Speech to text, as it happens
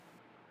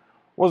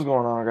What's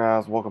going on,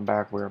 guys? Welcome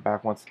back. We're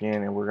back once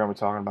again, and we're going to be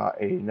talking about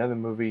another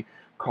movie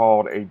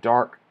called A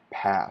Dark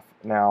Path.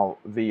 Now,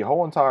 the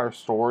whole entire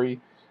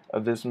story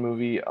of this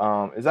movie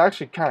is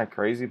actually kind of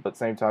crazy, but at the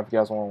same time, if you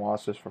guys want to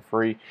watch this for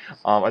free,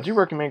 I do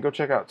recommend go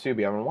check out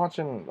Tubi. I've been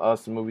watching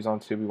some movies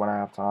on Tubi when I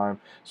have time,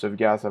 so if you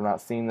guys have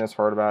not seen this,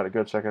 heard about it,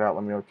 go check it out.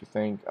 Let me know what you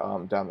think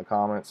down in the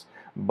comments.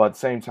 But at the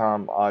same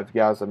time, if you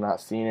guys have not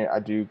seen it,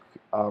 I do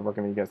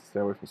recommend you guys stay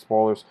away from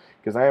spoilers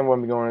because I am going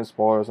to be going into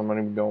spoilers. I'm going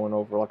to be going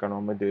over like I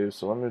normally do.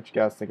 So let me know what you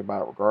guys think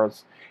about it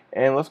regardless.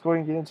 And let's go ahead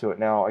and get into it.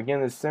 Now,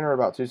 again, this center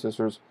about two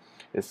sisters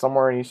is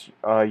somewhere in East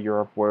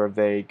Europe where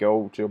they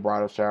go to a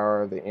bridal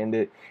shower. They end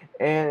it.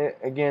 And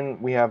again,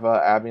 we have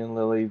Abby and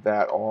Lily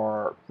that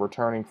are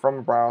returning from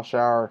a bridal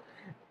shower.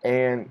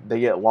 And they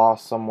get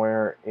lost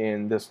somewhere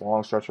in this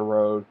long stretch of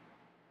road,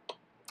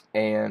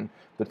 and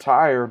the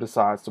tire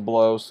decides to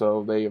blow,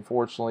 so they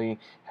unfortunately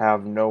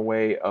have no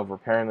way of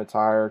repairing the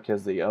tire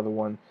because the other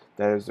one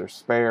that is their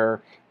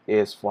spare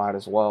is flat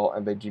as well,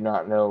 and they do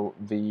not know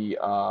the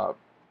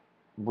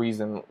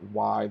reason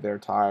why their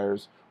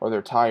tires or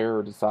their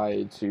tire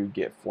decided to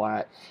get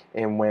flat.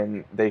 And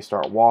when they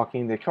start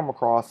walking, they come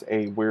across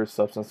a weird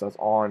substance that's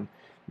on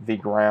the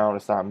ground.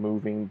 It's not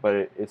moving,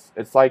 but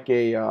it's like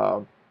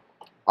a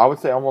I would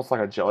say almost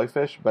like a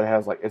jellyfish, but it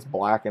has like it's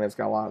black and it's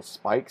got a lot of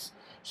spikes.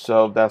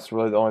 So that's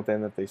really the only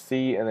thing that they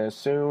see. And then as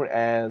soon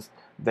as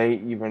they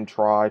even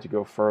try to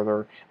go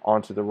further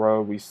onto the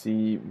road, we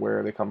see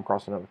where they come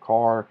across another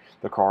car.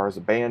 The car is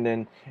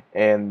abandoned,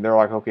 and they're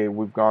like, okay,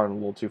 we've gone a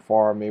little too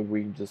far. Maybe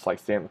we can just like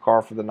stay in the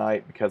car for the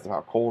night because of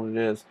how cold it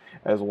is,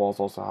 as well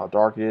as also how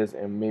dark it is,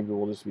 and maybe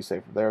we'll just be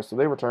safer there. So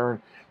they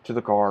return to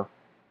the car.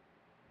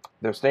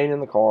 They're staying in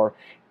the car,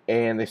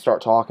 and they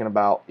start talking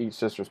about each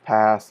sister's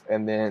past,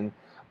 and then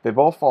they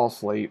both fall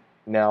asleep.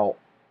 Now,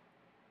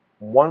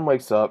 one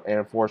wakes up, and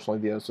unfortunately,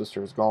 the other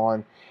sister is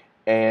gone.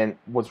 And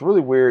what's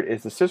really weird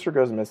is the sister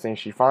goes missing.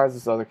 She finds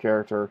this other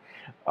character,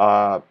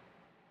 uh,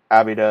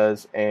 Abby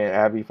does, and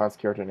Abby finds a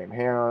character named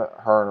Hannah.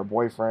 Her and her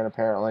boyfriend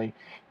apparently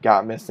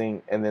got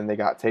missing, and then they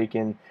got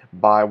taken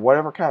by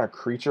whatever kind of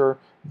creature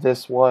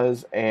this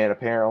was. And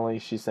apparently,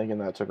 she's thinking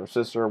that it took her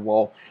sister.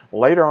 Well,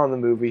 later on in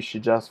the movie, she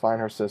does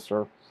find her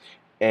sister,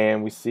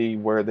 and we see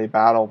where they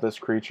battle this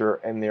creature,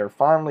 and they're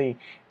finally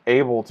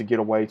able to get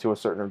away to a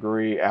certain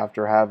degree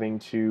after having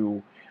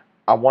to.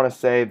 I want to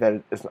say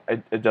that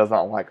it does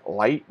not like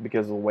light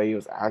because of the way it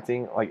was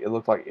acting. Like it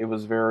looked like it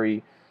was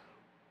very.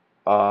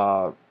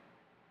 Uh,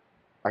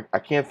 I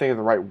can't think of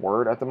the right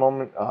word at the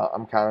moment.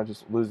 I'm kind of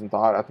just losing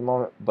thought at the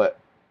moment, but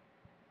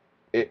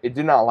it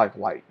did not like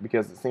light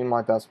because it seemed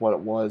like that's what it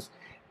was.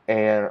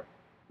 And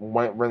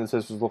when the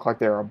sisters looked like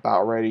they were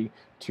about ready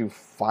to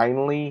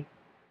finally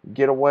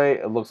get away,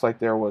 it looks like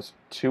there was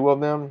two of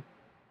them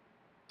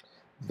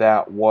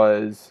that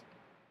was,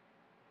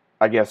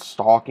 I guess,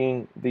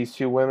 stalking these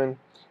two women,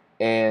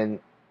 and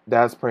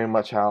that's pretty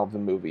much how the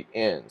movie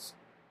ends.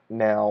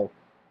 Now,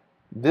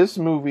 this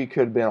movie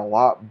could have been a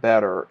lot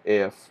better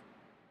if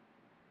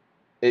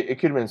it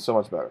could have been so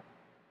much better.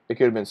 It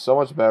could have been so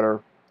much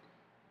better,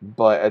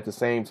 but at the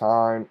same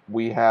time,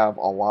 we have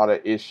a lot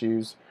of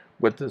issues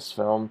with this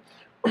film.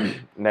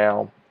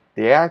 Now,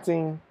 the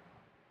acting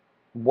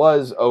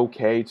was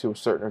okay to a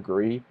certain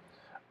degree.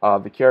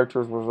 The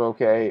characters was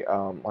okay.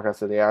 Like I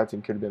said, the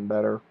acting could have been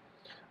better.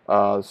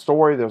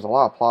 Story, there's a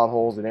lot of plot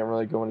holes. They didn't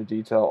really go into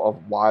detail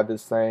of why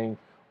this thing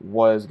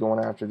was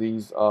going after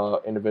these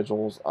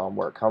individuals,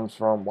 where it comes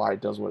from, why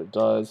it does what it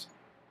does,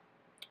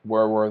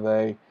 where were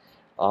they,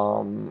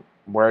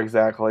 where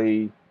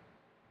exactly,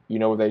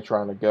 were they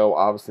trying to go.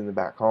 Obviously, in the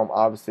back home,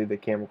 obviously they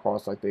came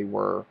across like they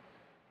were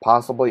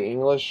possibly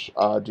English.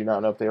 Do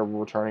not know if they were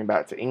returning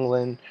back to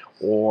England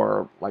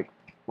or like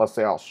let's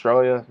say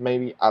Australia,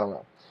 maybe. I don't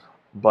know,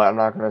 but I'm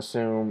not going to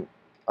assume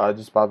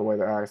just by the way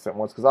their accent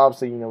was, because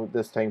obviously,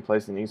 this taking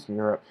place in Eastern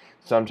Europe,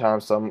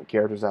 sometimes some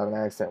characters have an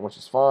accent, which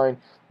is fine,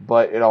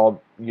 but it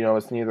all,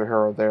 it's neither here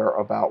or there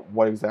about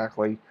what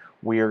exactly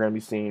we are going to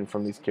be seeing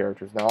from these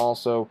characters. Now,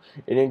 also,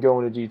 it didn't go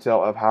into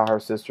detail of how her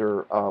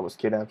sister was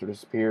kidnapped or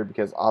disappeared,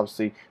 because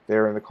obviously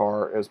they're in the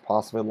car, it was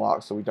possibly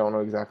locked, so we don't know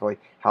exactly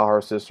how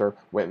her sister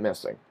went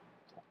missing.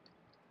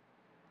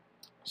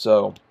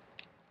 So,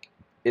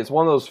 it's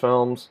one of those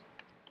films,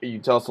 you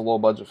can tell it's a low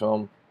budget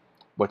film,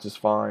 which is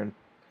fine.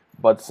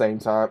 But at the same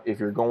time, if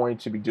you're going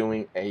to be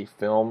doing a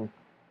film,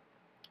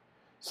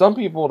 some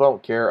people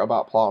don't care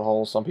about plot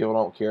holes. Some people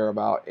don't care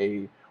about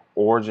a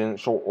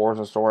short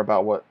origin story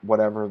about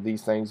whatever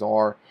these things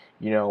are,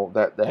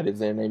 that is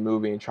in a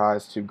movie and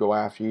tries to go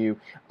after you.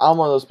 I'm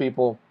one of those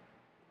people,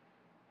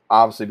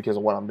 obviously because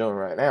of what I'm doing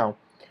right now.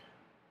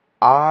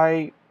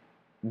 I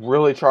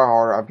really try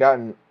harder. I've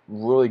gotten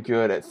really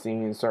good at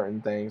seeing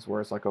certain things where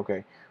it's like,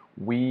 okay,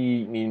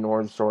 we need an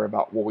origin story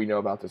about what we know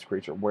about this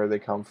creature, where they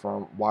come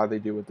from, why they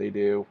do what they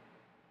do.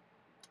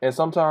 And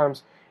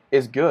sometimes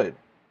it's good.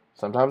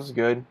 Sometimes it's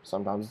good,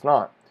 sometimes it's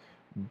not.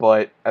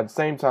 But at the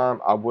same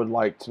time, I would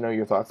like to know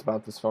your thoughts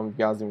about this film. If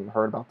you guys even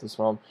heard about this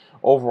film,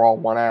 overall,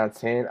 1 out of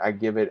 10, I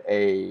give it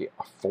a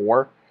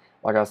 4.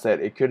 Like I said,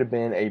 it could have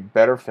been a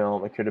better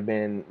film. It could have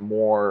been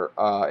more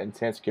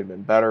intense. It could have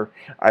been better.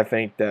 I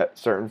think that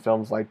certain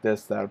films like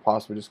this that are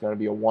possibly just going to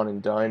be a one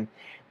and done,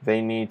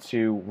 they need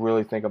to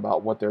really think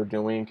about what they're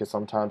doing, because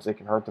sometimes it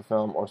can hurt the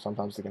film or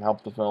sometimes it can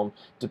help the film,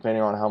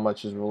 depending on how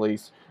much is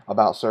released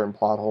about certain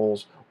plot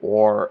holes,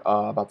 or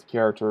about the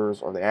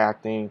characters or the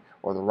acting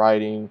or the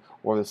writing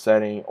or the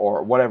setting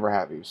or whatever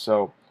have you.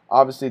 So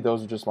obviously,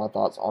 those are just my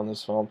thoughts on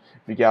this film.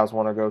 If you guys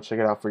want to go check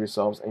it out for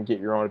yourselves and get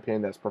your own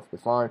opinion, that's perfectly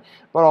fine.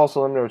 But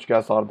also, let me know what you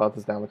guys thought about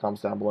this down in the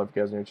comments down below. If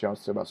you guys know what you guys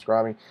say about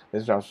subscribing,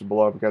 this is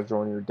below. If you guys are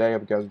enjoying your day,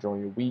 if you guys are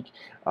enjoying your week.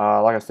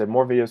 Like I said,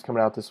 more videos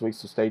coming out this week,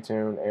 so stay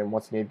tuned. And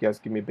once again, if you guys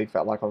give me a big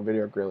fat like on the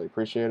video, I greatly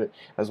appreciate it.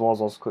 As well as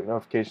also click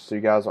notifications so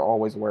you guys are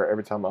always aware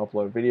every time I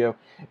upload a video.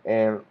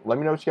 And let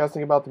me know what you guys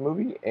think about the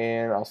movie,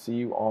 and I'll see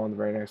you on the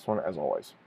very next one, as always.